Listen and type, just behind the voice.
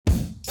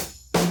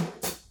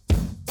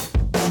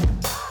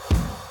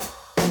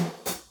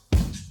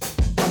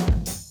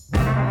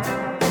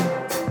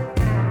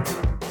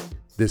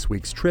This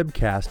week's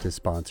TribCast is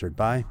sponsored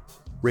by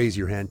Raise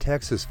Your Hand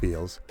Texas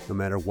feels no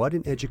matter what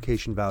an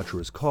education voucher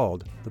is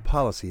called, the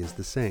policy is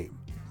the same.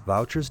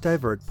 Vouchers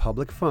divert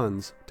public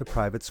funds to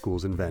private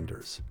schools and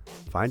vendors.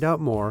 Find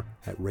out more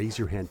at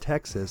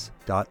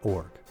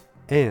raiseyourhandtexas.org.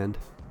 And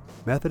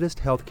Methodist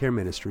Healthcare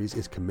Ministries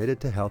is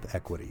committed to health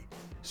equity,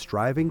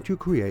 striving to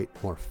create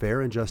more fair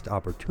and just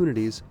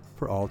opportunities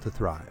for all to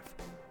thrive.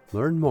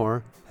 Learn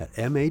more at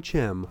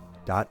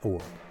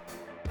mhm.org.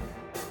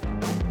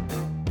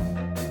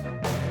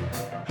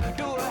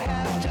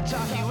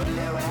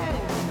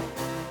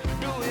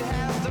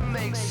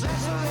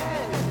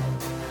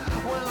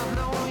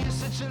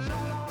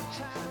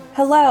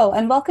 Hello,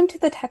 and welcome to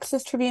the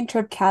Texas Tribune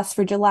TribCast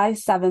for July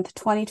 7th,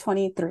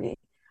 2023.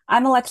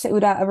 I'm Alexa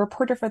Uda, a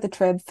reporter for the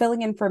Trib,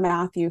 filling in for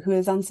Matthew, who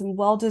is on some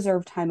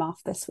well-deserved time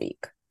off this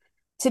week.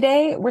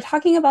 Today, we're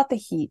talking about the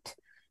heat,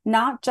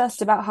 not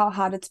just about how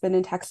hot it's been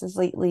in Texas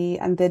lately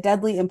and the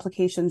deadly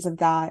implications of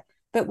that,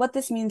 but what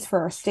this means for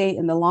our state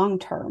in the long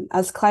term,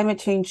 as climate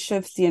change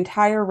shifts the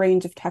entire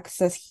range of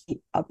Texas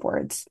heat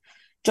upwards.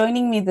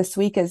 Joining me this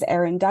week is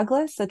Erin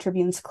Douglas, the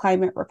Tribune's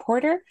climate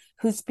reporter,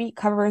 whose beat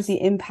covers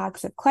the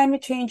impacts of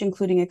climate change,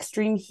 including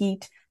extreme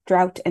heat,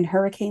 drought, and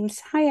hurricanes.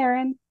 Hi,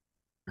 Erin.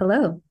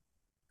 Hello.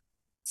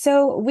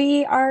 So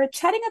we are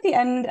chatting at the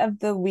end of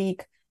the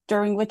week,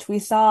 during which we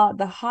saw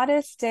the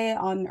hottest day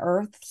on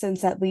Earth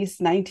since at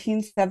least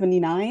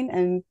 1979,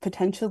 and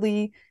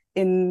potentially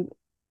in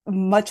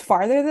much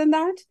farther than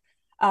that.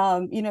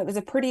 It was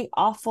a pretty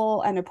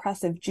awful and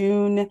oppressive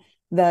June.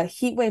 The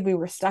heat wave we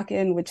were stuck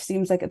in, which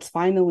seems like it's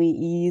finally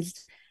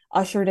eased,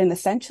 ushered in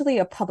essentially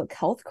a public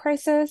health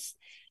crisis.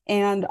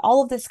 And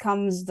all of this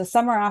comes the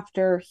summer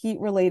after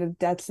heat-related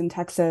deaths in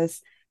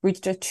Texas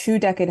reached a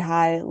 2-decade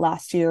high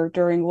last year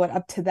during what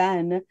up to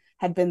then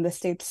had been the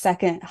state's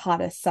second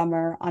hottest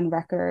summer on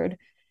record.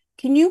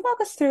 Can you walk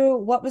us through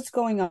what was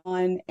going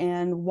on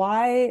and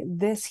why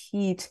this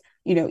heat,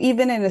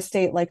 even in a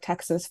state like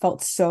Texas,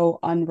 felt so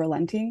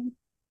unrelenting?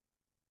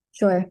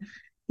 Sure.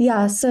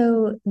 Yeah,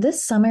 so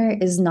this summer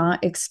is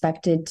not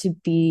expected to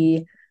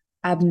be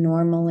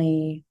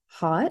abnormally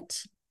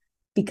hot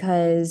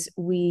because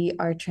we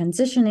are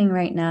transitioning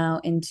right now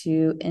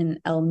into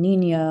an El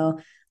Nino.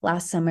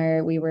 Last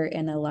summer, we were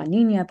in a La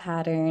Nina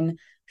pattern,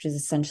 which is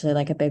essentially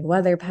like a big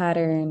weather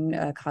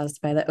pattern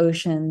caused by the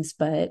oceans.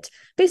 But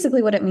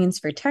basically, what it means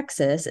for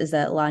Texas is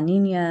that La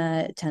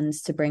Nina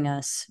tends to bring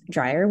us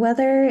drier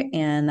weather,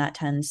 and that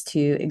tends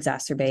to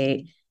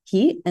exacerbate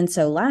heat. And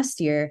so last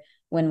year,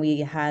 when we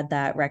had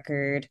that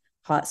record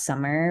hot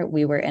summer,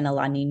 we were in a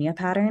La Nina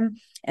pattern.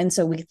 And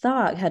so we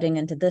thought heading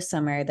into this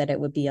summer that it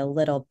would be a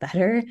little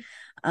better.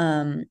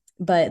 But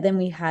then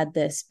we had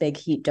this big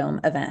heat dome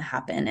event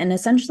happen. And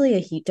essentially a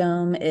heat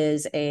dome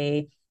is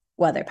a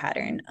weather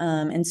pattern.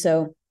 And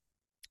so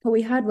what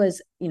we had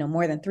was,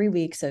 more than 3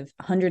 weeks of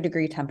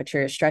 100-degree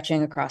temperatures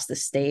stretching across the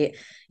state,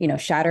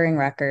 shattering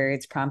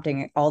records,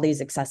 prompting all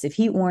these excessive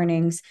heat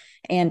warnings.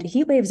 And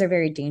heat waves are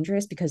very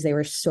dangerous because they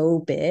were so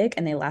big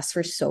and they last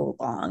for so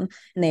long.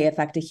 And they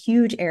affect a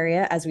huge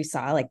area, as we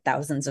saw, like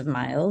thousands of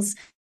miles.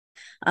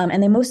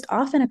 And they most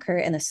often occur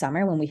in the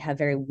summer when we have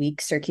very weak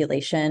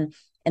circulation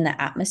in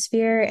the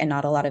atmosphere and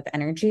not a lot of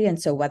energy. And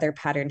so weather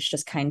patterns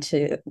just tend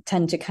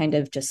to kind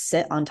of just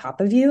sit on top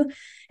of you.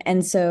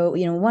 And so,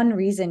 one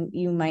reason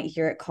you might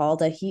hear it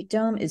called a heat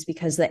dome is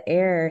because the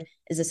air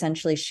is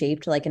essentially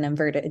shaped like an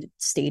inverted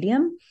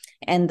stadium,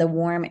 and the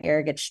warm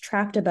air gets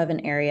trapped above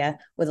an area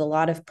with a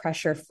lot of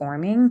pressure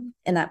forming,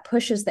 and that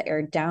pushes the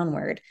air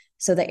downward.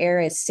 So the air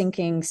is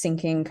sinking,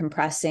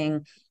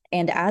 compressing.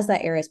 And as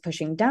that air is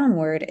pushing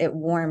downward, it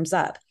warms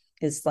up.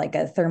 Is like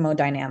a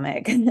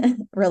thermodynamic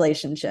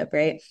relationship,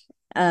 right?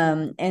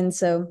 And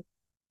so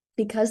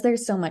because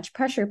there's so much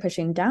pressure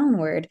pushing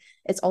downward,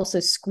 it's also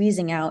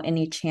squeezing out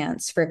any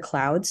chance for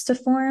clouds to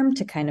form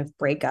to kind of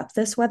break up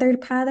this weather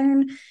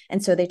pattern.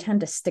 And so they tend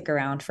to stick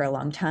around for a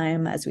long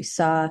time, as we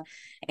saw.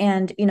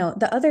 And,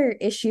 the other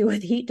issue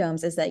with heat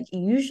domes is that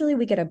usually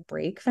we get a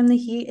break from the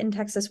heat in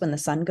Texas when the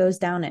sun goes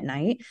down at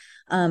night.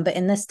 But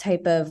in this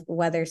type of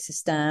weather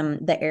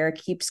system, the air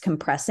keeps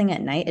compressing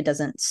at night. It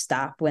doesn't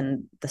stop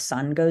when the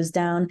sun goes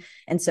down.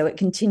 And so it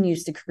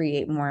continues to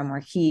create more and more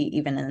heat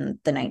even in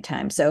the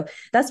nighttime. So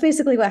that's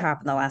basically what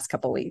happened the last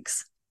couple of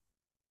weeks.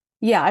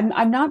 Yeah,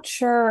 I'm not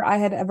sure I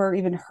had ever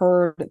even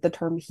heard the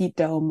term heat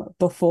dome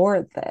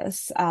before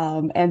this,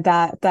 and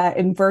that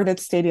inverted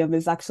stadium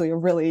is actually a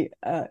really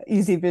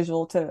easy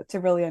visual to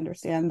really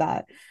understand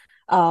that.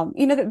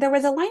 There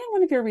was a line in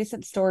one of your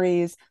recent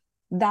stories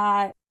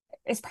that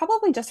is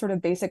probably just sort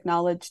of basic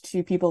knowledge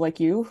to people like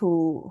you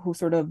who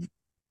sort of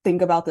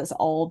think about this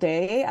all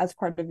day as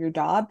part of your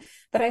job,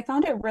 but I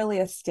found it really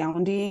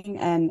astounding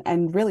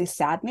and really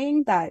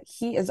saddening that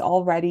heat is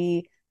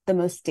already the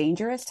most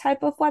dangerous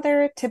type of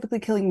weather, typically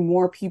killing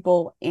more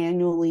people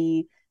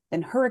annually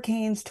than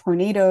hurricanes,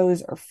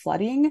 tornadoes, or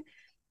flooding.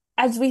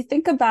 As we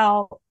think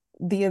about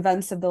the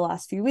events of the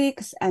last few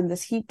weeks and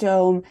this heat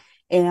dome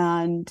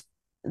and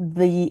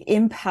the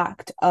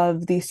impact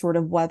of these sort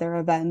of weather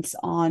events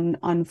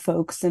on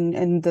folks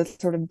and the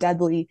sort of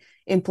deadly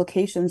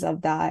implications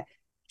of that.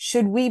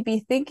 Should we be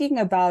thinking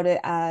about it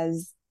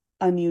as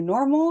a new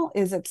normal?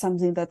 Is it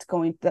something that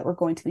we're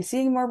going to be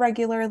seeing more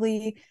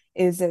regularly?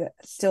 Is it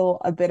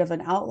still a bit of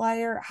an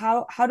outlier?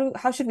 How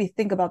should we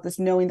think about this,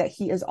 knowing that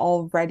heat is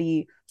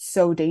already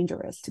so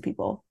dangerous to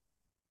people?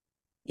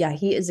 Yeah,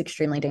 heat is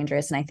extremely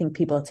dangerous. And I think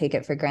people take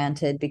it for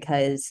granted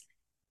because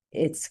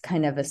it's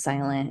kind of a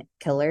silent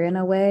killer in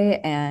a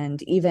way.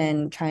 And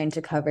even trying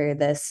to cover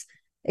this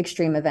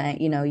extreme event,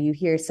 you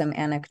hear some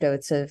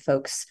anecdotes of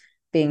folks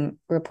being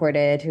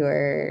reported who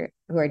are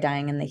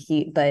dying in the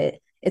heat, but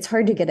it's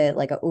hard to get an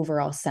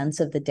overall sense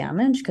of the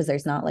damage because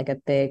there's not like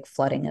a big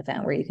flooding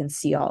event where you can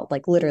see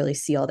literally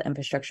see all the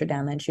infrastructure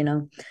damage.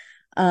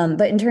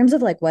 But in terms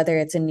of like whether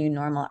it's a new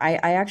normal, I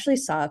actually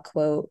saw a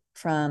quote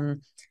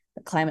from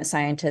climate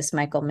scientist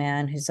Michael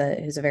Mann, who's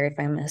a very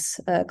famous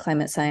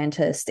climate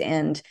scientist,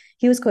 and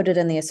he was quoted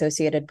in the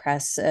Associated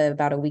Press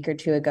about a week or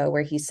two ago,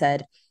 where he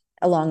said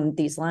along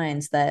these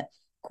lines that,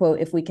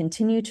 quote, "If we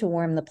continue to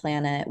warm the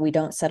planet, we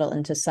don't settle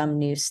into some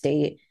new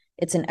state.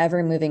 It's an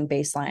ever-moving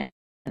baseline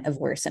of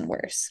worse and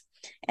worse."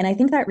 And I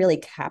think that really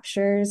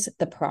captures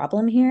the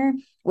problem here,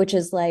 which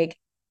is like,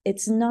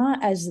 it's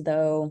not as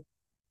though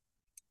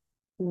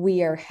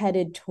we are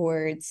headed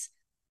towards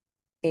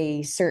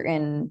a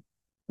certain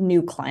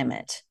new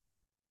climate.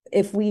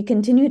 If we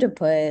continue to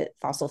put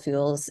fossil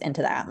fuels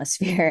into the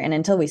atmosphere, and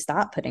until we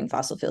stop putting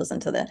fossil fuels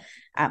into the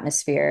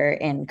atmosphere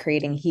and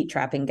creating heat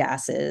trapping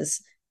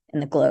gases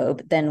in the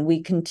globe, then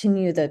we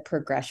continue the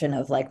progression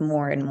of like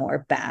more and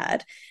more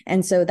bad.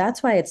 And so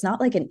that's why it's not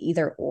like an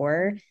either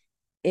or.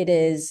 It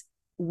is,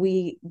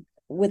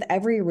 with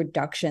every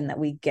reduction that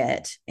we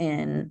get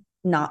in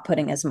not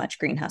putting as much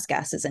greenhouse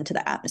gases into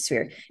the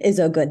atmosphere is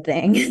a good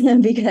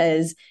thing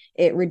because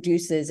it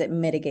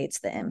mitigates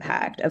the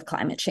impact of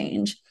climate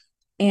change.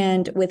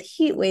 And with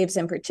heat waves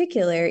in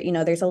particular,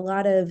 there's a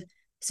lot of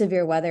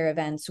severe weather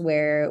events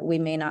where we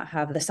may not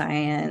have the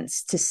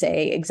science to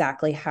say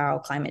exactly how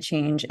climate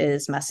change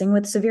is messing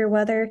with severe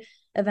weather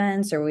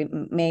events, or we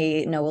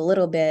may know a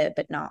little bit,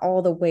 but not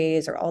all the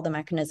ways or all the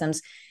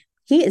mechanisms.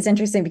 Heat is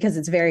interesting because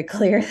it's very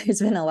clear.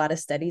 There's been a lot of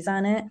studies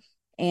on it.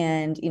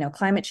 And,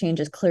 climate change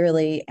is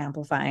clearly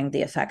amplifying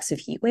the effects of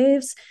heat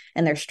waves,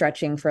 and they're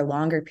stretching for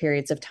longer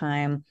periods of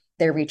time.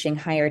 They're reaching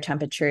higher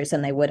temperatures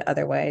than they would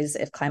otherwise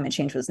if climate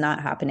change was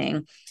not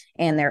happening.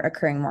 And they're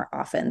occurring more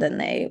often than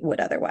they would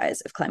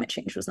otherwise if climate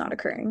change was not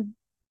occurring.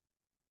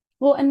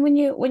 Well, and when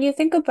you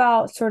think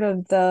about sort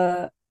of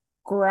the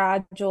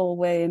gradual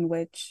way in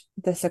which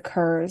this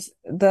occurs,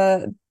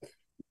 there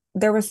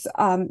was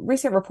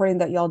recent reporting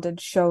that y'all did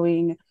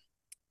showing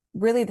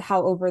really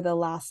how over the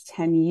last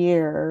 10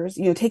 years,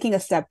 taking a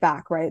step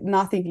back, right?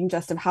 Not thinking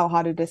just of how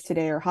hot it is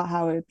today or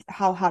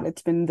how hot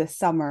it's been this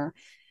summer,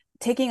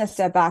 taking a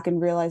step back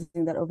and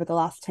realizing that over the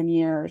last 10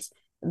 years,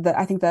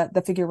 I think that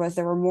the figure was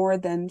there were more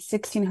than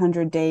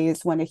 1,600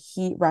 days when a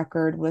heat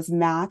record was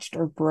matched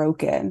or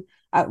broken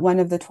at one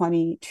of the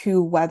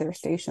 22 weather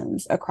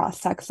stations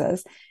across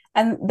Texas.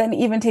 And then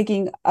even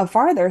taking a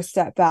farther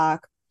step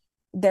back,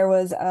 there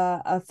was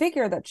a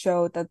figure that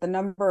showed that the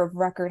number of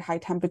record high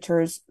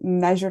temperatures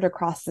measured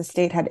across the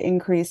state had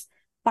increased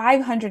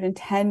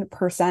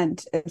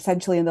 510%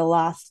 essentially in the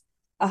last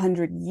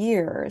 100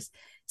 years.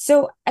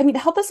 So, I mean,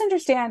 help us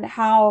understand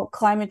how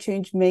climate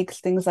change makes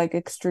things like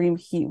extreme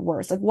heat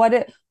worse. Like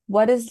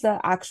what is the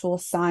actual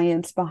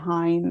science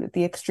behind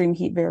the extreme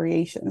heat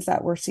variations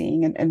that we're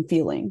seeing and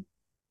feeling?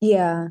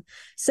 Yeah.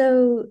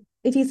 So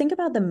if you think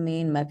about the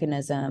main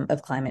mechanism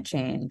of climate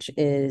change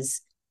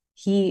is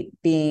heat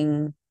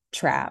being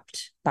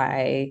trapped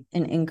by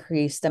an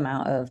increased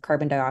amount of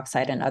carbon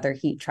dioxide and other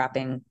heat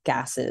trapping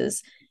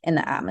gases in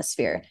the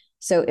atmosphere.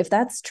 So if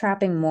that's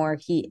trapping more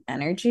heat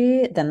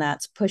energy, then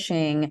that's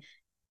pushing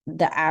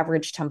the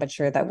average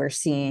temperature that we're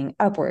seeing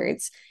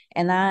upwards.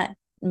 And that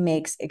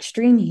makes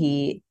extreme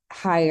heat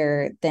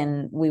higher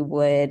than we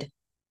would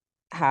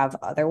have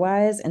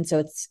otherwise. And so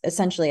it's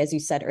essentially, as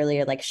you said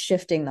earlier, like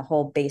shifting the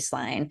whole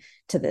baseline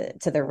to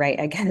the right,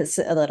 I guess,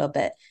 a little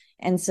bit.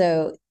 And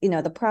so,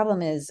 the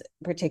problem is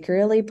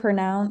particularly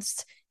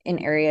pronounced in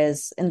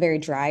very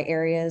dry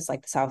areas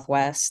like the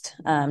Southwest,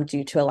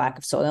 due to a lack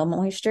of soil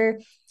moisture.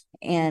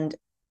 And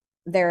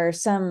there are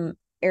some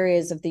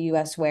areas of the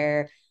US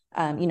where,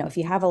 if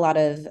you have a lot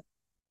of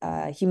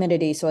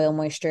humidity, soil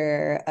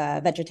moisture,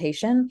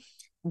 vegetation,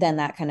 then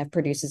that kind of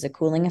produces a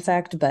cooling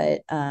effect.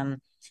 But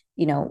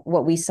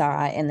what we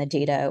saw in the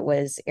data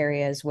was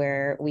areas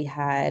where we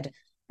had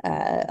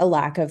a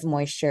lack of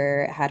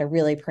moisture had a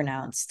really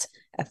pronounced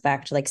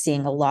effect, like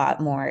seeing a lot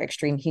more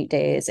extreme heat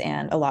days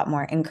and a lot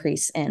more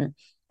increase in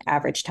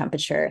average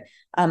temperature.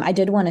 I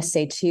did want to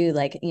say too,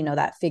 like,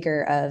 that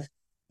figure of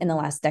in the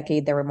last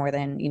decade, there were more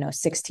than,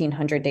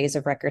 1,600 days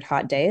of record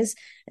hot days.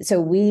 So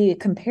we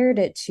compared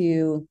it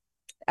to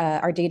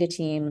our data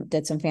team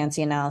did some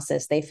fancy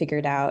analysis. They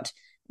figured out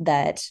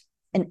that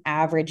an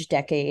average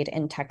decade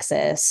in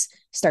Texas,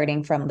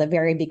 starting from the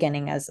very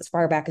beginning, as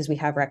far back as we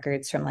have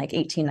records from like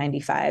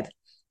 1895,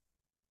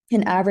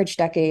 an average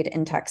decade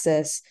in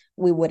Texas,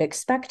 we would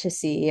expect to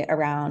see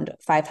around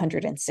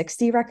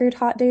 560 record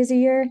hot days a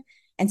year.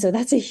 And so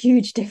that's a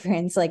huge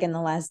difference. Like in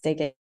the last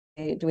decade,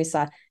 we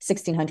saw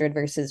 1,600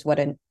 versus what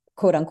a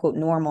quote unquote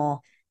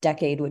normal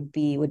decade would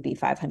be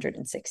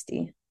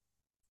 560.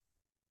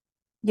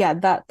 Yeah,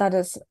 that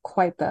is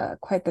quite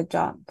the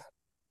jump.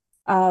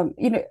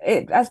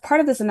 As part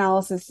of this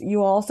analysis,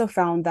 you also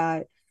found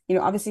that,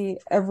 obviously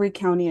every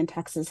county in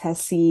Texas has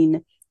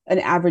seen an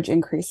average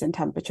increase in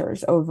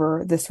temperatures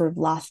over this sort of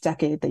last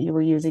decade that you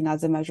were using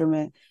as a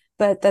measurement,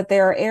 but that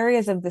there are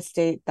areas of the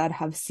state that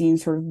have seen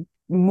sort of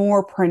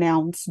more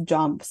pronounced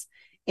jumps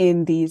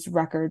in these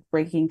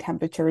record-breaking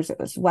temperatures. It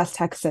was West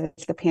Texas,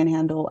 the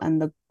Panhandle,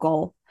 and the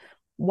Gulf.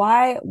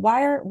 Why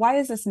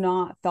is this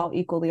not felt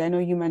equally? I know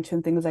you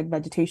mentioned things like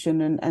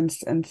vegetation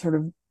and sort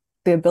of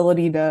the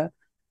ability to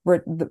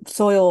the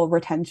soil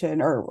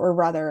retention, or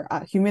rather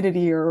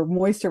humidity or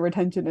moisture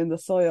retention in the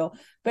soil.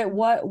 But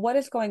what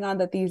is going on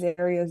that these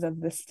areas of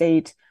the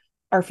state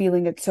are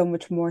feeling it so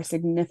much more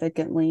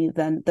significantly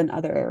than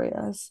other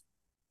areas?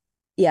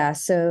 Yeah,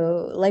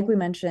 so like we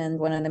mentioned,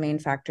 one of the main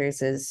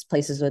factors is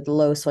places with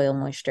low soil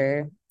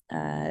moisture.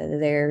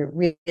 They're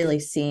really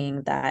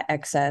seeing that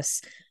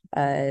excess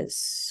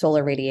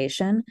solar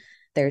radiation.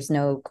 There's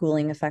no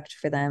cooling effect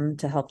for them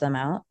to help them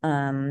out.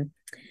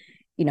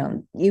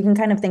 You can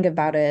kind of think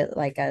about it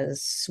like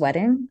as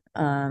sweating.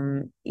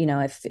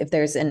 If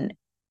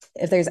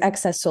there's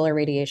excess solar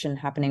radiation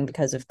happening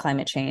because of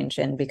climate change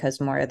and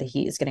because more of the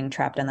heat is getting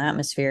trapped in the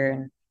atmosphere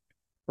and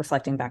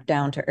reflecting back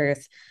down to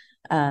Earth,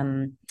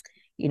 um,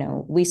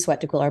 we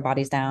sweat to cool our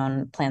bodies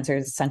down. Plants are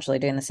essentially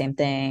doing the same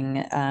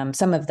thing.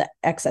 Some of the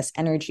excess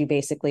energy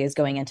basically is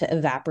going into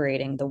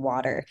evaporating the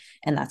water,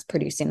 and that's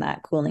producing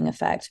that cooling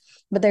effect.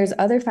 But there's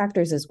other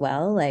factors as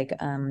well. Like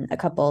a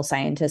couple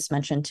scientists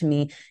mentioned to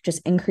me,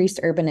 just increased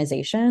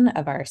urbanization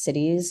of our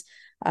cities,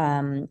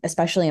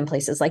 especially in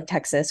places like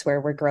Texas, where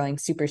we're growing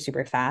super,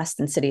 super fast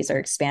and cities are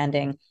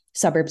expanding,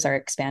 suburbs are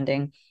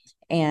expanding.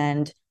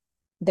 And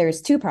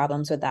there's two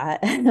problems with that.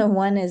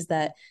 One is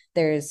that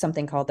there's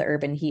something called the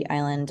urban heat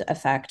island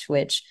effect,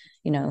 which,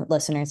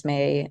 listeners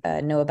may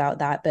know about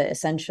that, but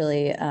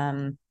essentially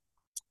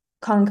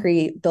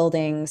concrete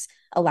buildings,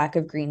 a lack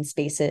of green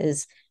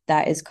spaces,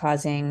 that is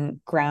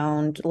causing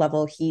ground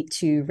level heat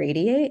to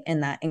radiate,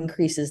 and that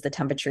increases the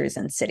temperatures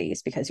in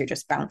cities because you're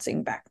just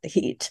bouncing back the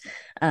heat.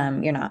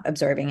 You're not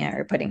absorbing it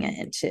or putting it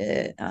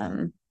into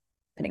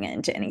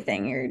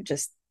anything. You're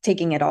just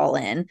taking it all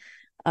in.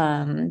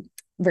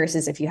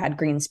 Versus if you had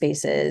green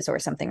spaces or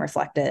something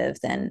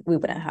reflective, then we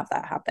wouldn't have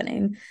that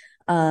happening.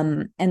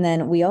 And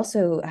then we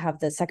also have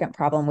the second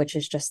problem, which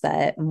is just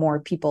that more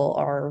people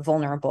are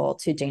vulnerable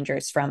to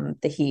dangers from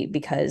the heat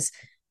because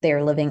they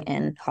are living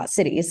in hot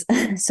cities.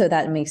 So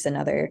that makes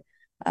another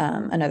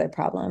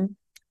problem.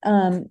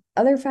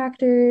 Other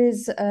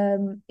factors,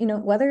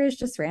 weather is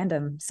just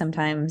random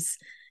sometimes.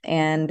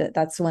 And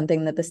that's one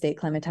thing that the state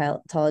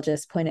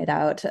climatologist pointed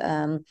out.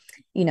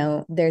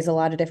 There's a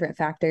lot of different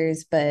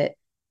factors, but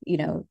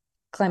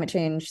climate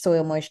change,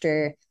 soil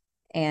moisture,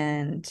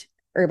 and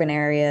urban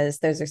areas,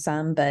 those are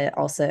some, but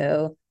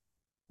also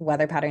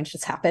weather patterns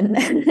just happen.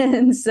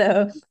 and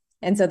so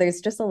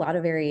there's just a lot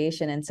of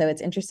variation. And so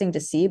it's interesting to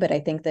see, but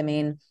I think the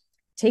main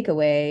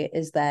takeaway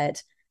is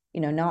that,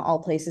 not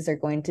all places are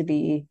going to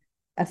be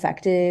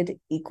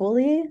affected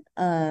equally.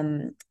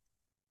 But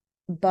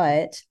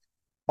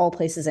all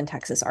places in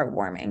Texas are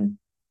warming.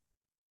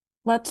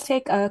 Let's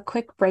take a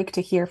quick break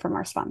to hear from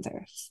our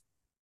sponsors.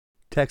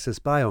 Texas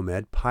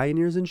Biomed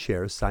pioneers and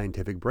shares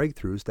scientific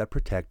breakthroughs that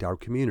protect our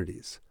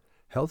communities.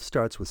 Health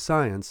starts with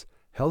science.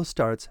 Health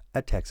starts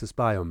at Texas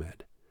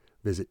Biomed.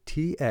 Visit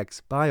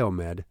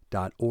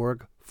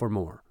txbiomed.org for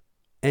more.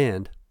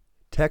 And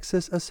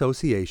Texas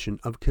Association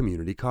of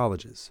Community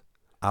Colleges.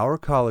 Our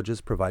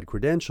colleges provide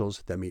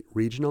credentials that meet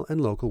regional and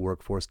local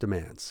workforce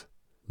demands.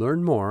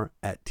 Learn more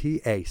at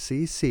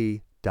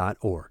tacc.org.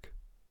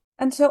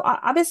 And so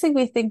obviously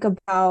we think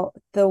about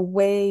the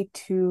way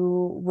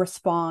to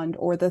respond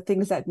or the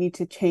things that need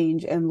to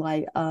change in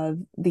light of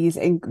this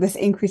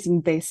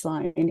increasing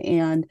baseline.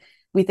 And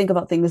we think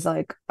about things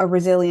like a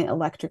resilient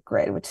electric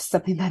grid, which is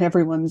something that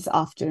everyone's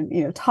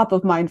often, top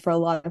of mind for a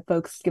lot of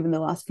folks given the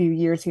last few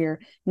years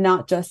here,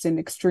 not just in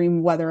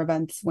extreme weather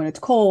events when it's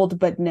cold,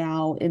 but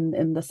now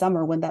in the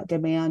summer when that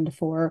demand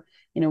for,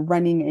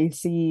 running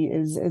AC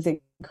is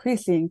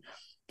increasing.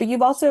 But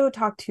you've also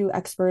talked to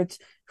experts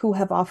who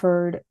have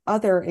offered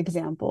other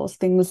examples,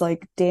 things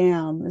like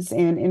dams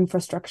and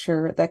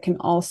infrastructure that can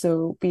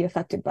also be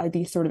affected by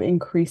these sort of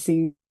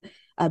increasing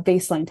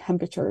baseline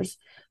temperatures.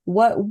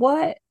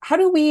 How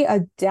do we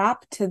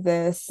adapt to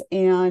this?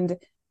 And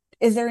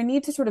is there a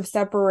need to sort of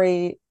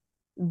separate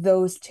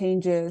those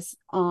changes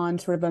on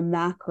sort of a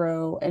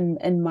macro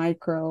and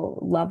micro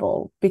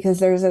level? Because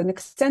there's an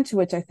extent to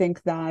which I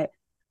think that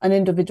an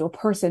individual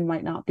person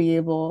might not be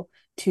able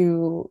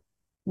to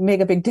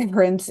make a big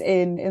difference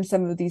in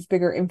some of these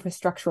bigger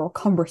infrastructural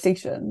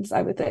conversations,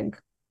 I would think.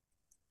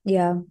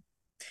 Yeah.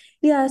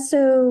 Yeah,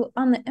 so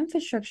on the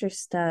infrastructure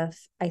stuff,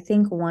 I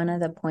think one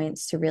of the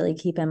points to really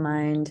keep in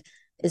mind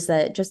is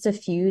that just a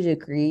few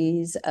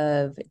degrees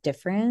of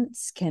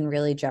difference can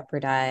really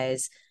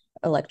jeopardize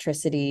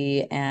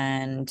electricity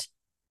and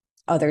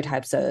other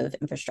types of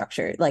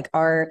infrastructure. Like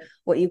our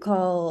what we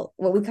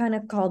kind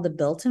of call the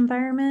built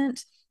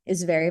environment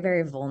is very,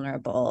 very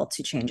vulnerable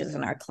to changes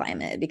in our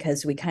climate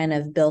because we kind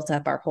of built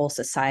up our whole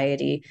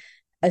society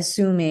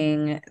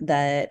assuming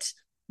that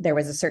there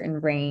was a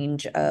certain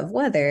range of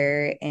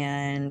weather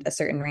and a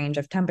certain range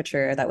of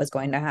temperature that was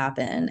going to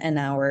happen. And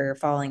now we're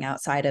falling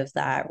outside of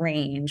that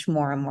range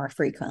more and more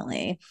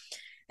frequently.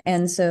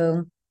 And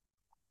so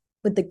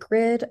with the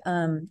grid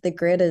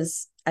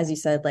is, as you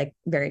said, like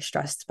very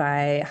stressed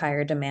by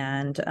higher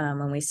demand.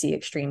 When we see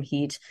extreme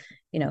heat,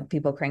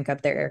 people crank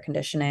up their air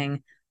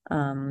conditioning.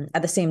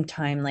 At the same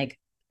time, like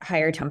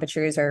higher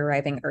temperatures are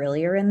arriving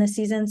earlier in the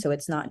season. So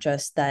it's not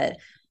just that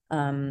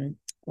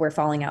we're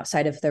falling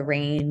outside of the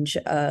range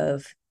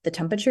of the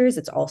temperatures,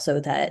 it's also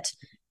that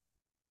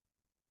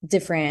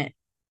different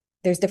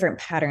there's different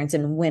patterns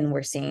in when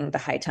we're seeing the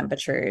high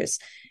temperatures.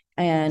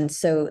 And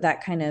so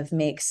that kind of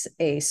makes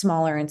a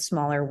smaller and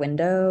smaller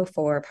window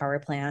for power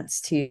plants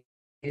to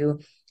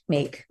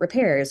make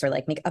repairs or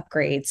like make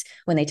upgrades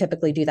when they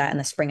typically do that in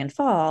the spring and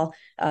fall,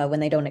 when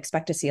they don't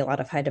expect to see a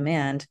lot of high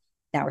demand.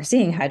 Now we're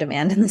seeing high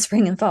demand in the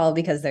spring and fall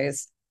because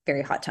there's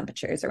very hot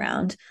temperatures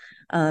around.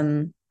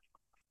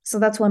 So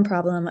that's one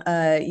problem.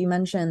 You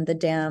mentioned the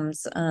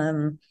dams.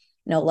 A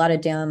lot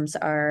of dams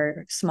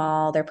are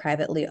small, they're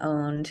privately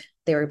owned,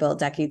 they were built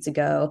decades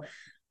ago.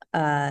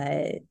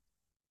 Uh,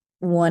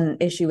 One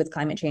issue with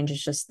climate change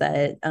is just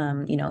that,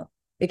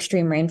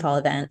 extreme rainfall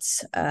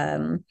events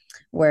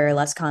were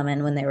less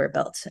common when they were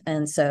built.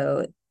 And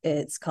so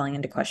it's calling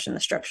into question the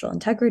structural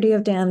integrity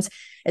of dams.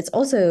 It's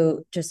also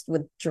just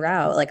with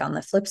drought, like on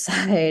the flip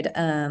side,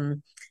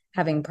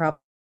 having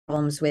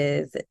problems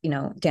with,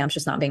 dams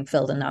just not being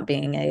filled and not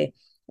being a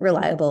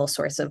reliable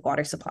source of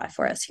water supply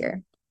for us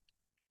here.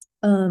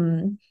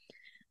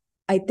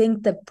 I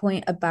think the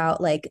point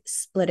about like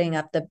splitting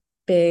up the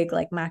big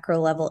like macro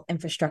level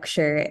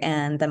infrastructure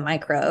and the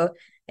micro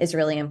is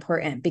really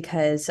important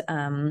because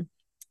on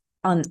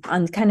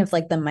kind of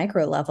like the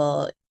micro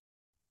level,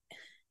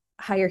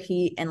 higher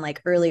heat and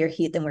like earlier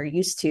heat than we're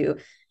used to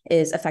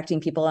is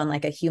affecting people on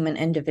like a human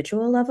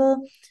individual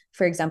level.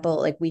 For example,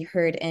 like we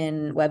heard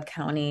in Webb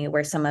County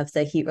where some of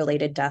the heat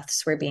related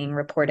deaths were being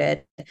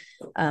reported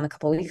a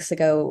couple of weeks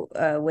ago,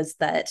 was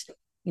that,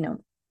 you know,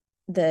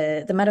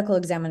 the medical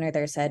examiner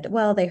there said,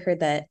 well, they heard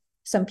that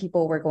some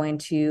people were going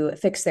to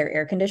fix their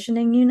air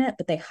conditioning unit,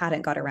 but they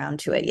hadn't got around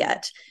to it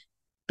yet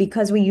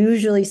because we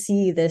usually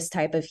see this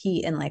type of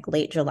heat in like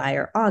late July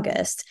or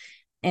August.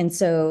 And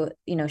so,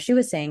 she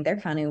was saying their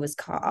county was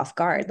caught off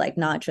guard, like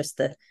not just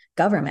the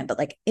government, but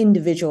like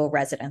individual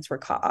residents were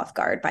caught off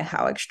guard by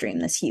how extreme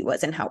this heat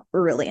was and how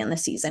early in the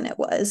season it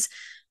was.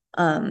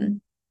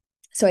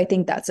 So I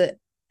think that's a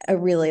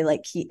really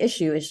like key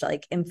issue is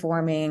like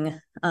informing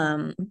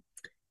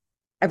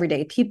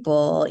everyday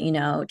people,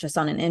 just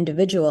on an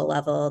individual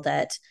level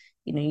that,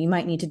 you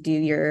might need to do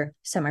your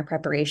summer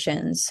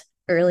preparations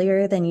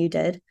earlier than you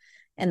did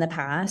in the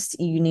past.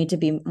 You need to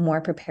be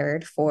more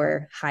prepared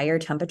for higher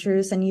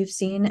temperatures than you've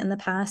seen in the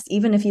past.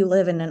 Even if you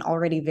live in an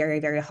already very,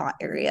 very hot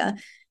area,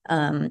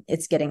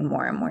 it's getting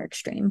more and more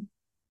extreme.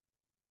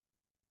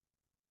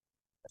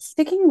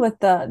 Sticking with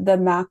the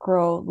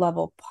macro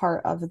level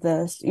part of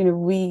this,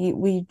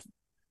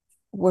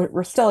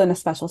 we're still in a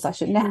special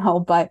session now,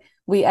 but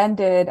we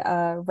ended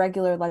a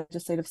regular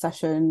legislative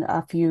session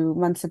a few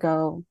months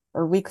ago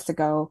or weeks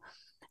ago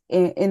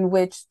in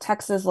which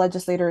Texas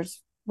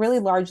legislators really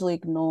largely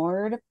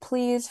ignored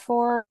pleas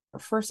for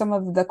some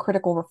of the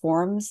critical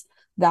reforms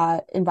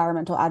that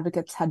environmental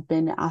advocates had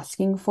been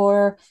asking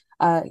for.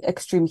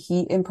 Extreme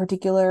heat in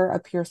particular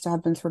appears to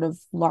have been sort of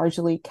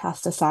largely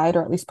cast aside,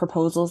 or at least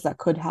proposals that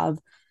could have,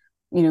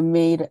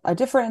 made a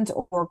difference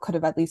or could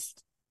have at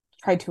least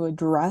tried to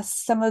address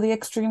some of the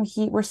extreme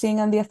heat we're seeing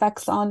and the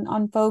effects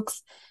on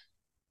folks.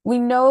 We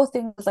know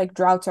things like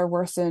droughts are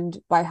worsened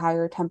by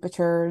higher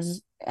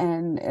temperatures,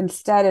 and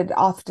instead it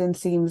often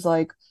seems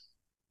like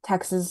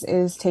Texas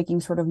is taking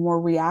sort of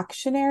more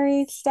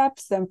reactionary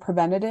steps than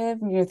preventative.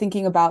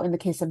 Thinking about in the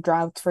case of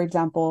droughts, for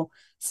example,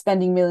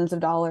 spending millions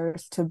of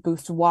dollars to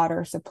boost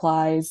water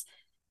supplies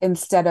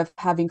instead of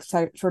having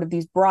sort of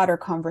these broader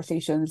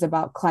conversations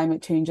about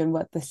climate change and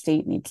what the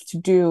state needs to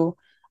do.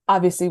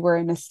 Obviously, we're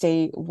in a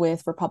state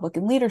with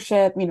Republican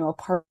leadership, a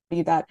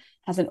party that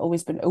hasn't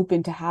always been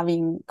open to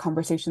having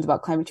conversations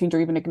about climate change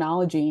or even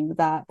acknowledging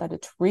that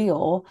it's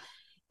real.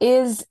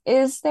 Is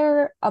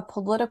there a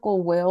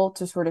political will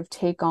to sort of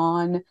take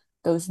on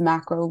those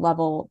macro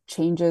level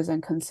changes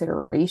and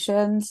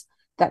considerations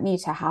that need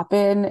to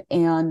happen?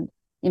 And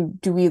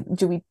do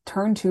we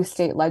turn to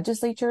state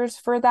legislatures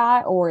for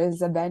that, or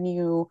is a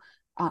venue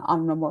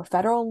on a more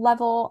federal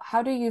level?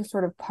 How do you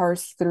sort of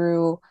parse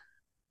through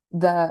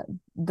the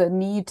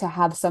need to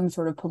have some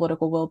sort of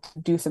political will to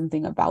do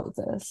something about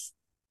this?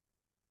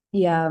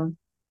 Yeah.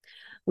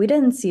 we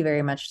didn't see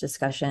very much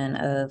discussion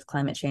of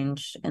climate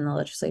change in the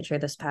legislature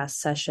this past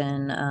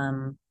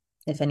session.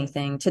 If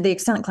anything, to the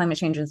extent climate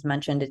change is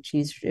mentioned, it's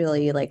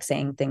usually like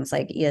saying things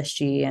like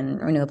ESG and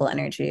renewable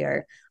energy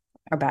are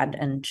bad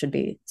and should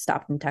be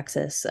stopped in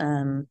Texas.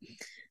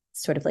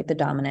 Sort of like the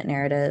dominant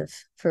narrative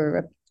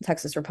for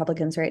Texas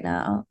Republicans right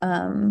now.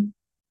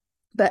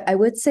 But I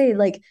would say,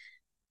 like,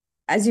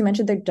 as you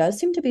mentioned, there does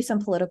seem to be some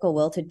political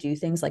will to do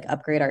things like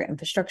upgrade our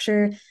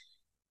infrastructure,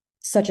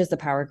 such as the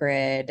power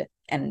grid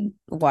and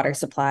water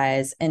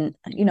supplies. And,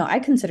 I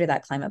consider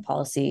that climate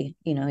policy,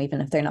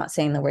 even if they're not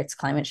saying the words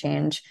climate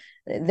change.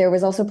 There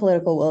was also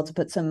political will to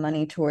put some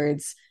money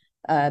towards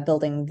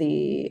building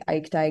the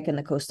Ike Dike and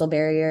the coastal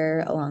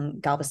barrier along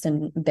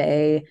Galveston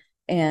Bay.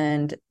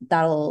 And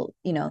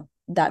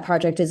that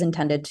project is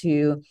intended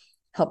to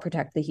help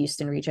protect the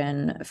Houston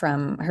region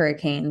from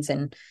hurricanes,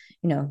 and,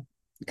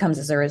 comes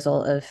as a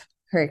result of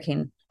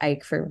Hurricane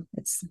Ike, for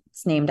it's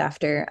named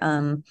after.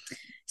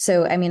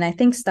 So, I mean, I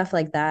think stuff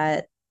like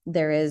that,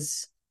 there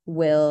is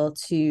will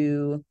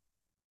to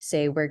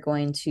say we're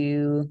going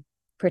to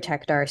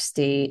protect our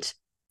state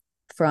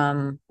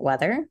from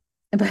weather,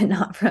 but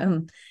not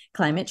from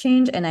climate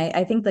change. And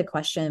I think the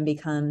question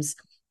becomes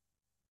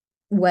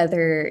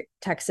whether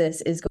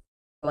Texas is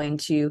going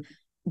to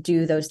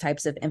do those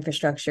types of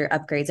infrastructure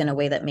upgrades in a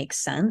way that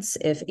makes sense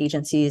if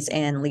agencies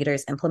and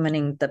leaders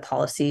implementing the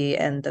policy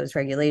and those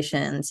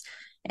regulations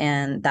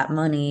and that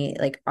money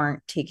like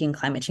aren't taking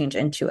climate change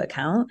into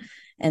account.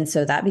 And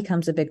so that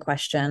becomes a big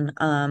question.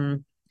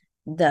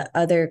 The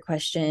other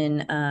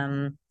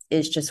question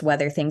is just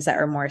whether things that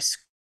are more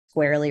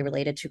squarely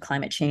related to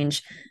climate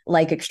change,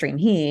 like extreme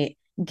heat,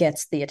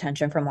 gets the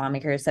attention from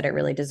lawmakers that it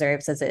really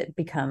deserves as it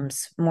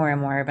becomes more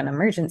and more of an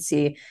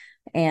emergency.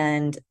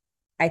 And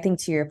I think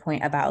to your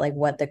point about like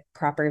what the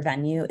proper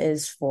venue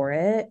is for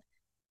it,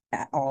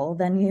 all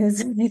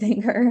venues I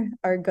think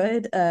are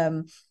good.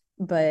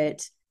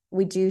 But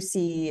we do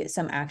see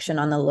some action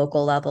on the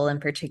local level in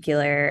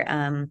particular.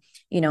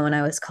 When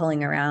I was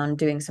culling around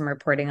doing some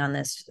reporting on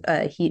this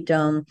heat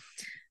dome,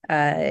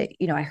 I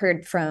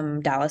heard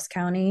from Dallas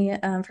County,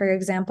 for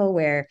example,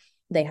 where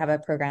they have a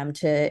program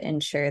to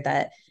ensure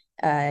that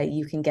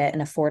you can get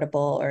an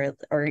affordable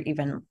or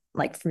even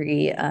like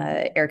free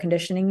air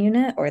conditioning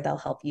unit, or they'll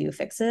help you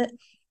fix it.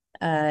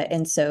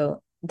 And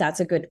so that's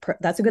a good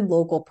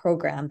local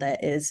program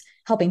that is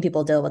helping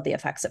people deal with the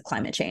effects of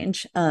climate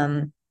change.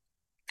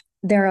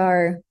 There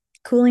are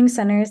cooling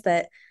centers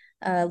that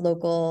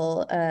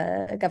local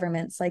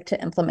governments like to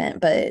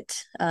implement,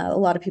 but a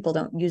lot of people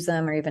don't use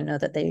them or even know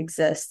that they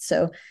exist.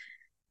 So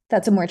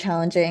that's a more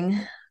challenging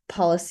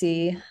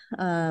policy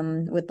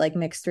with like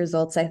mixed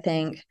results, I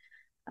think.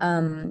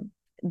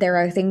 There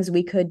are things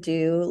we could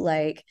do,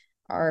 like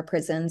our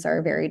prisons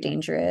are very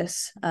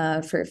dangerous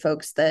for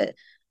folks that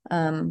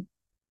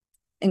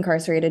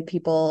incarcerated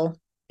people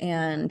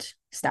and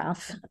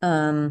staff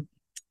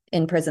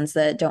in prisons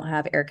that don't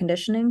have air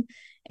conditioning,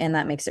 and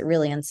that makes it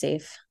really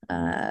unsafe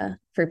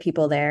for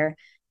people there.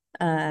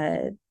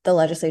 The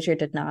legislature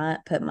did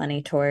not put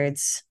money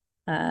towards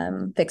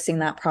fixing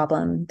that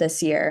problem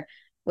this year,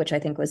 which I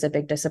think was a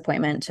big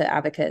disappointment to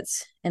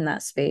advocates in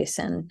that space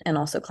and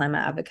also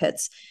climate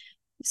advocates.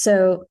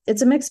 So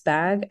it's a mixed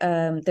bag.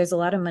 There's a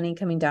lot of money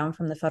coming down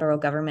from the federal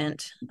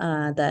government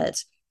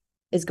that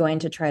is going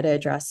to try to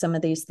address some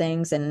of these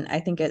things. And I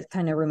think it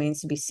kind of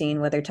remains to be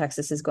seen whether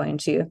Texas is going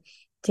to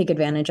take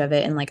advantage of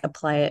it and like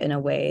apply it in a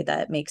way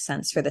that makes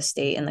sense for the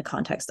state in the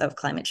context of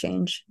climate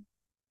change.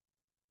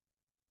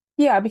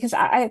 Yeah, because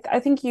I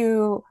think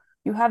you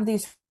have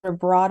these sort of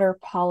broader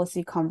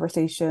policy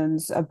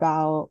conversations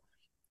about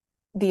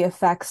the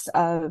effects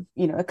of,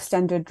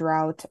 extended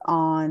drought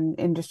on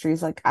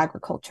industries like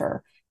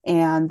agriculture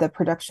and the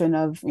production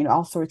of,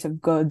 all sorts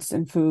of goods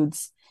and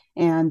foods.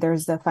 And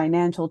there's the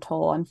financial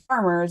toll on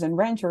farmers and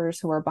ranchers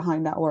who are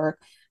behind that work.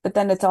 But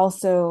then it's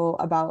also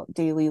about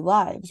daily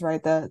lives,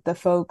 right? The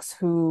folks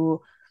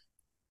who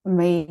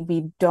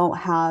maybe don't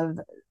have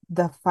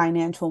the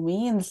financial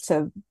means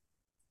to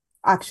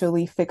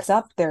actually fix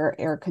up their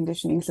air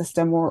conditioning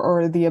system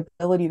or the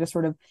ability to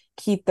sort of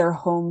keep their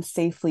home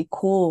safely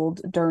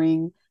cooled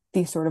during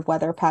these sort of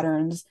weather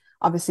patterns.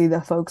 Obviously,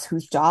 the folks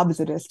whose jobs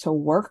it is to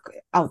work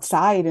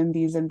outside in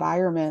these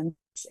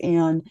environments.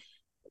 And,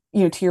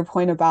 to your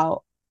point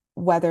about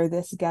whether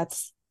this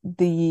gets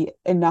the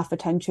enough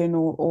attention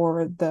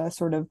or the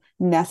sort of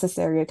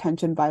necessary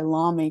attention by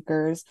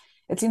lawmakers,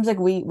 it seems like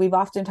we've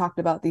often talked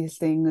about these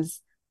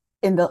things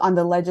in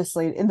the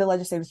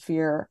legislative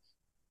sphere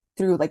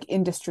through like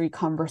industry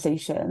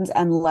conversations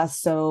and less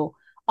so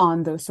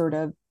on those sort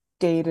of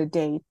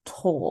day-to-day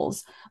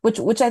tolls,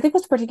 which I think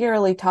was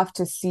particularly tough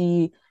to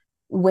see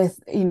with,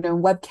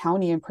 Webb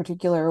County in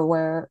particular,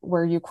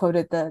 where you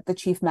quoted the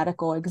chief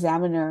medical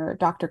examiner,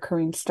 Dr.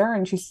 Corinne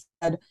Stern. She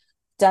said,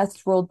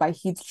 deaths ruled by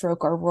heat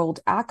stroke are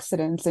ruled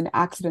accidents, and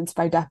accidents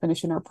by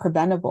definition are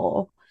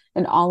preventable.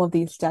 And all of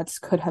these deaths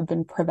could have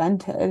been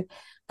prevented.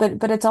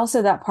 But it's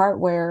also that part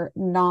where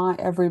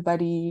not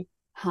everybody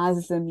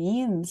has the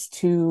means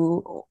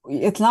to,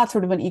 it's not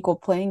sort of an equal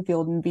playing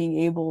field in being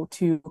able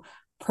to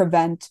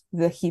prevent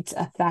the heat's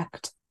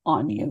effect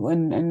on you.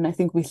 And I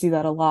think we see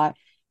that a lot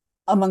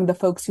among the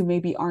folks who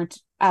maybe aren't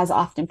as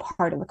often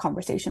part of the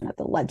conversation at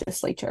the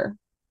legislature.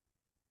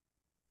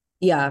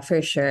 Yeah,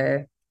 for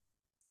sure.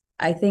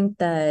 I think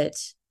that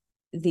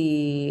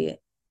the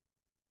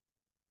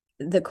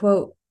the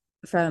quote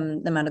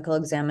from the medical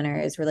examiner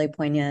is really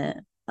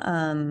poignant,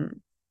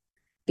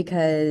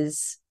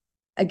 because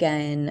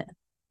again,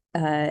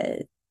 uh,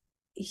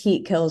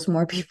 heat kills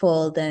more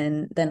people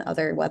than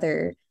other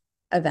weather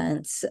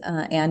events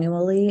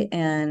annually,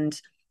 and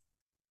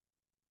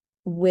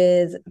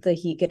with the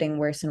heat getting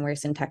worse and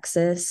worse in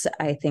Texas,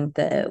 I think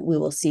that we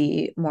will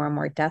see more and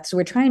more deaths.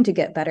 We're trying to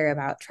get better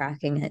about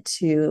tracking it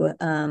too.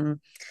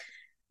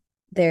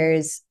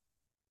 There's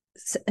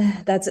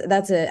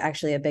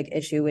actually a big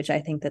issue, which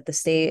I think that the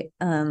state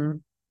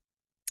and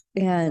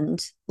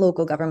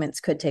local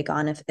governments could take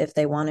on if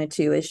they wanted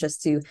to, is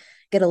just to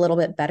get a little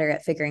bit better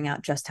at figuring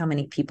out just how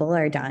many people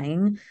are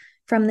dying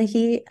from the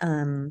heat,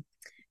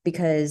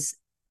 because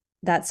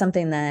that's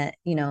something that,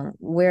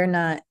 we're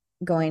not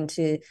going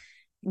to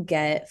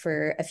get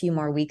for a few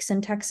more weeks in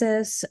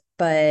Texas,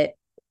 but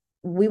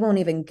we won't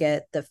even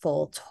get the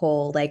full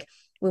toll. Like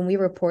when we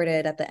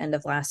reported at the end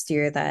of last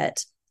year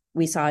that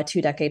we saw a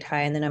 2-decade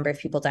high in the number of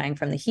people dying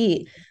from the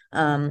heat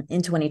in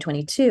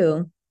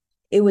 2022,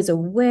 it was a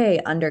way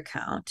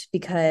undercount,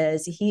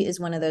 because heat is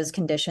one of those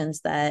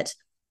conditions that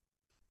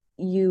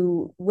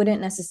you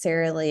wouldn't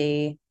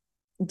necessarily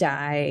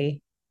die.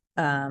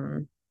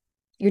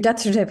 Your death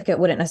certificate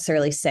wouldn't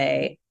necessarily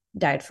say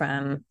died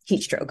from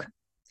heat stroke.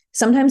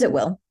 Sometimes it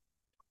will,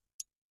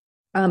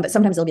 but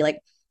sometimes it'll be like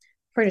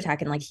heart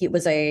attack, and like heat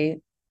was a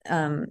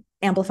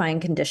amplifying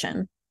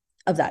condition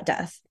of that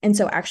death. And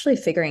so actually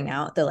figuring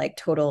out the like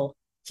total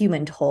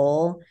human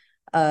toll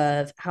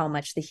of how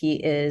much the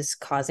heat is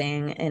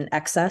causing in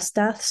excess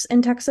deaths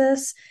in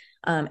Texas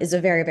is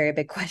a very, very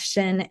big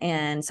question,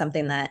 and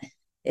something that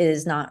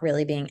is not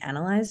really being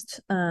analyzed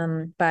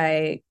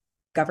by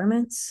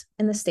governments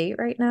in the state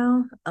right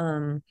now.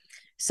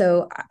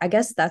 So I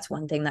guess that's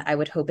one thing that I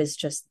would hope, is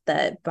just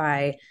that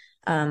by,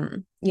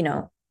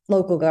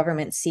 local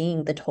government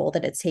seeing the toll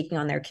that it's taking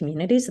on their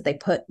communities, that they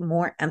put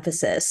more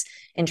emphasis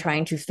in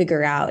trying to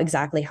figure out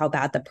exactly how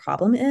bad the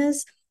problem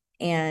is.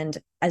 And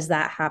as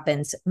that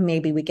happens,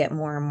 maybe we get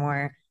more and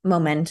more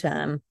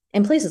momentum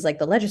in places like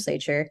the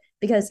legislature,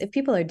 because if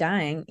people are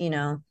dying,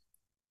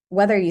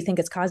 whether you think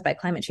it's caused by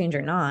climate change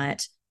or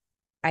not,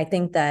 I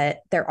think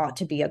that there ought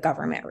to be a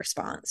government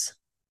response.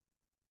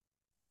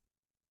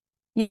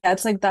 Yeah,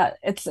 it's like that.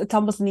 It's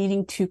almost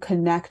needing to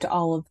connect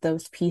all of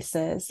those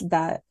pieces,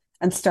 that,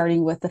 and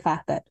starting with the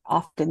fact that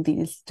often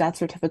these death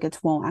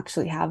certificates won't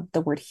actually have the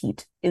word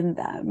heat in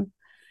them.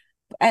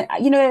 And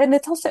and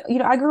it's also,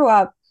 I grew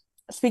up,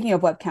 speaking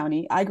of Webb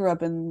County, I grew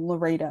up in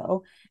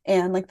Laredo,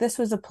 and like this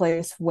was a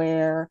place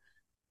where,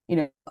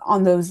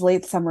 on those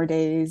late summer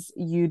days,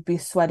 you'd be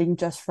sweating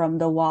just from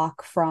the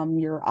walk from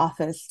your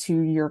office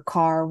to your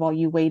car while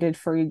you waited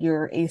for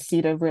your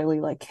AC to really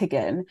like kick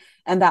in.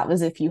 And that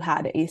was if you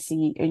had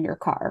AC in your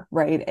car,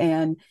 right?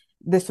 And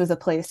this was a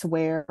place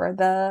where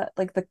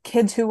the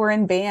kids who were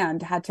in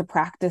band had to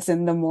practice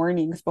in the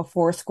mornings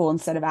before school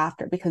instead of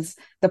after, because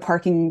the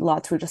parking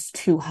lots were just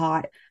too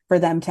hot for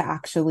them to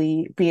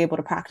actually be able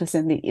to practice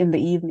in the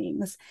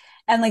evenings.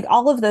 And like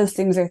all of those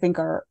things, I think,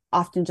 are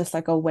often just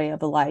like a way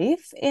of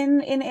life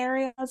in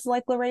areas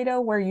like Laredo,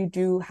 where you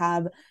do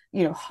have,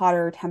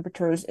 hotter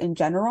temperatures in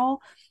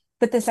general.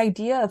 But this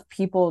idea of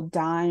people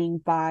dying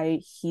by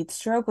heat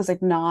stroke was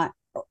like not,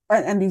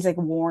 and these like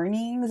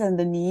warnings and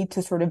the need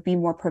to sort of be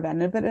more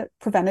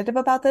preventative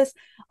about this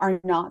are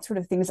not sort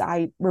of things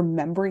I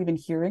remember even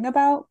hearing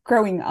about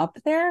growing up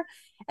there.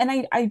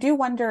 And I do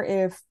wonder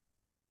if,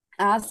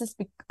 as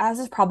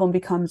this problem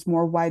becomes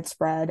more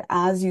widespread,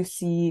 as you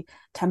see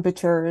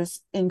temperatures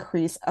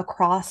increase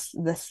across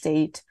the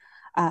state,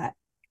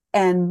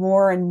 and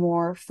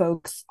more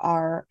folks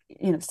are,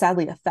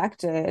 sadly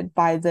affected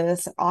by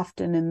this,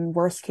 often in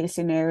worst case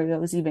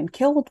scenarios, even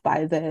killed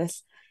by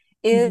this,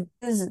 is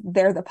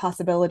there the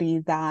possibility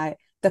that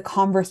the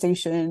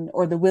conversation,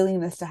 or the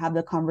willingness to have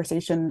the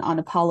conversation on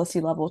a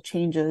policy level,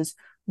 changes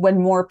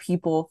when more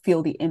people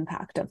feel the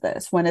impact of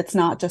this, when it's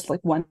not just like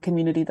one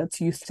community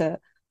that's used to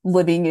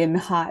living in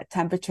hot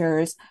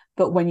temperatures,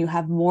 but when you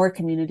have more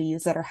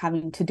communities that are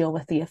having to deal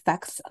with the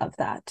effects of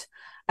that,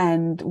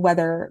 and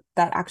whether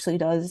that actually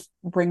does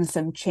bring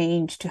some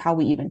change to how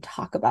we even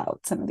talk about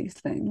some of these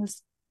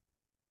things.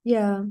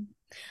 Yeah,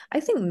 I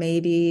think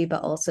maybe,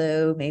 but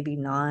also maybe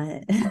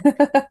not.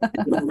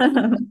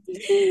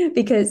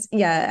 Because,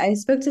 yeah, I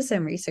spoke to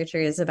some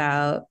researchers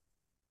about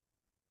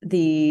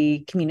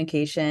the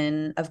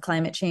communication of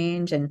climate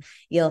change, and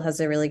Yale has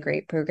a really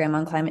great program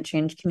on climate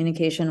change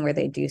communication, where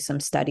they do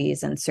some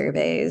studies and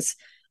surveys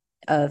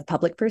of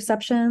public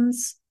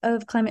perceptions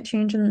of climate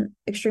change and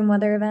extreme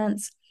weather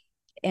events.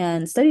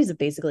 And studies have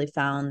basically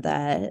found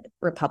that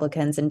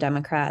Republicans and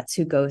Democrats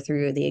who go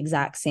through the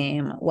exact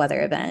same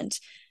weather event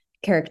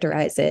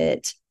characterize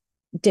it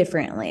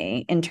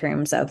differently in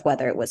terms of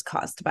whether it was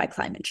caused by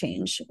climate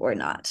change or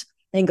not.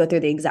 and go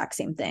through the exact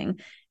same thing.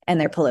 And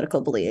their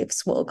political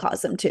beliefs will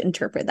cause them to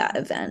interpret that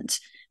event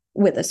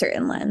with a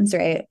certain lens,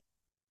 right?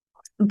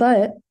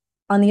 But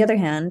on the other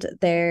hand,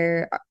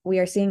 we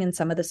are seeing in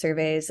some of the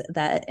surveys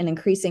that an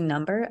increasing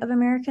number of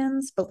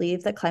Americans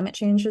believe that climate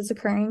change is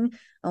occurring.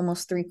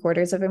 Almost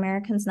 3/4 of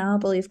Americans now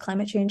believe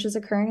climate change is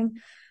occurring.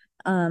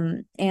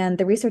 And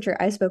the researcher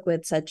I spoke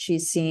with said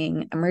she's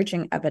seeing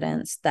emerging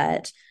evidence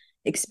that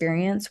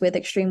experience with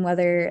extreme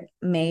weather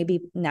may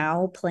be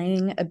now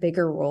playing a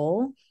bigger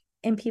role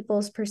in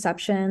people's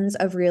perceptions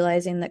of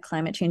realizing that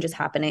climate change is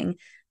happening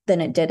than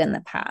it did in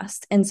the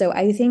past. And so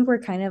I think we're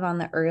kind of on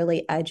the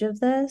early edge of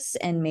this.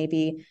 And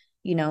maybe,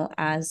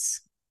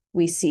 as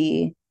we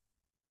see,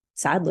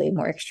 sadly,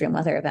 more extreme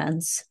weather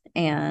events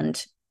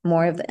and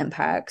more of the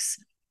impacts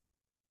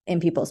in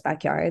people's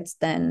backyards,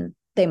 then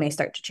they may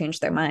start to change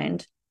their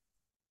mind.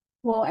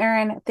 Well,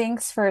 Erin,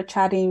 thanks for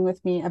chatting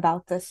with me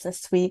about this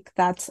week.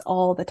 That's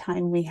all the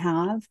time we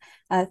have.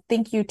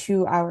 Thank you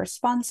to our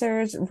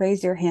sponsors,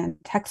 Raise Your Hand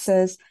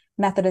Texas,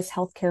 Methodist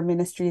Healthcare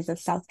Ministries of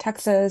South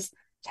Texas,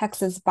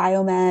 Texas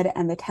Biomed,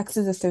 and the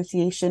Texas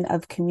Association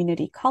of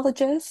Community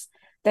Colleges.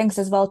 Thanks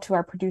as well to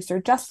our producer,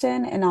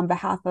 Justin, and on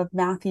behalf of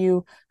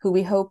Matthew, who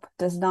we hope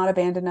does not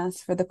abandon us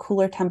for the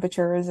cooler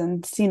temperatures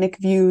and scenic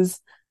views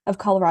of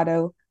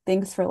Colorado.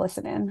 Thanks for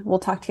listening. We'll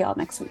talk to y'all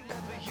next week.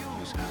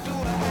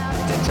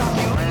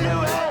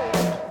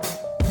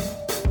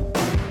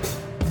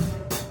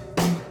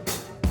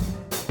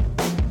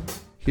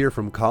 Hear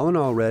from Colin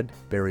Allred,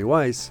 Barry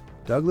Weiss,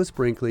 Douglas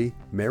Brinkley,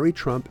 Mary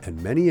Trump,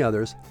 and many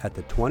others at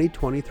the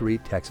 2023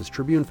 Texas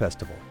Tribune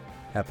Festival,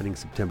 happening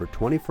September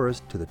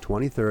 21st to the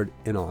 23rd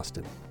in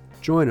Austin.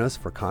 Join us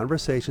for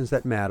conversations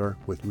that matter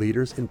with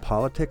leaders in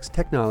politics,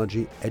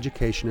 technology,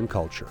 education, and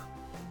culture.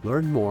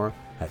 Learn more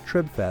at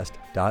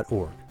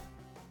tribfest.org.